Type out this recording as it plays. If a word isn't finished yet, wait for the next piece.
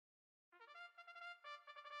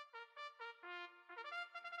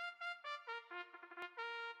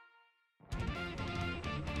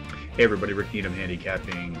Hey everybody, Rick Needham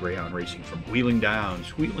handicapping Greyhound Racing from Wheeling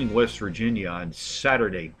Downs, Wheeling, West Virginia on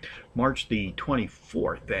Saturday, March the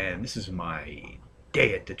 24th, and this is my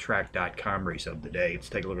day at the track.com race of the day. Let's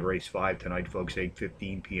take a look at race 5 tonight, folks,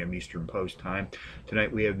 8:15 p.m. Eastern Post Time.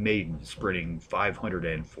 Tonight we have Maiden sprinting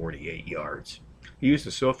 548 yards. I used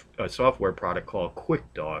a software product called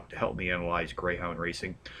Quick Dog to help me analyze Greyhound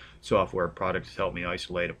Racing. Software product has helped me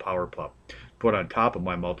isolate a power pup. Put on top of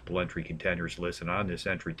my multiple entry contenders list, and on this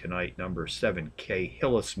entry tonight, number 7K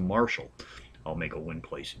Hillis Marshall. I'll make a win,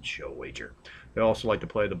 place, and show wager. We also like to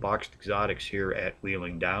play the boxed exotics here at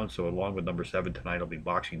Wheeling Downs, so along with number 7 tonight, I'll be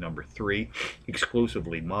boxing number 3,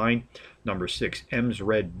 exclusively mine, number 6, M's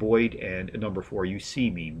Red Boyd, and number 4, You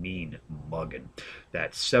See Me Mean Muggin'.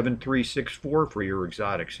 That's 7364 for your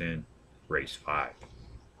exotics in race 5.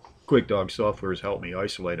 Quick Dog software has helped me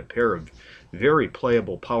isolate a pair of very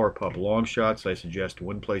playable Power Pup long shots. I suggest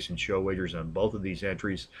win, place, and show wagers on both of these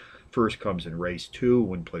entries. First comes in race 2,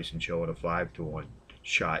 win, place, and show on a 5-to-1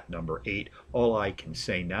 shot number 8. All I can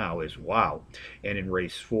say now is wow. And in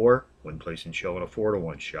race 4, win, place, and show on a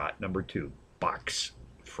 4-to-1 shot number 2, Box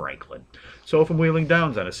Franklin. So from Wheeling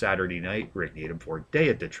Downs on a Saturday night, Rick Needham for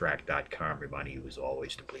dayatthetrack.com, reminding you as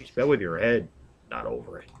always to please bet with your head, not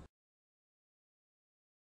over it.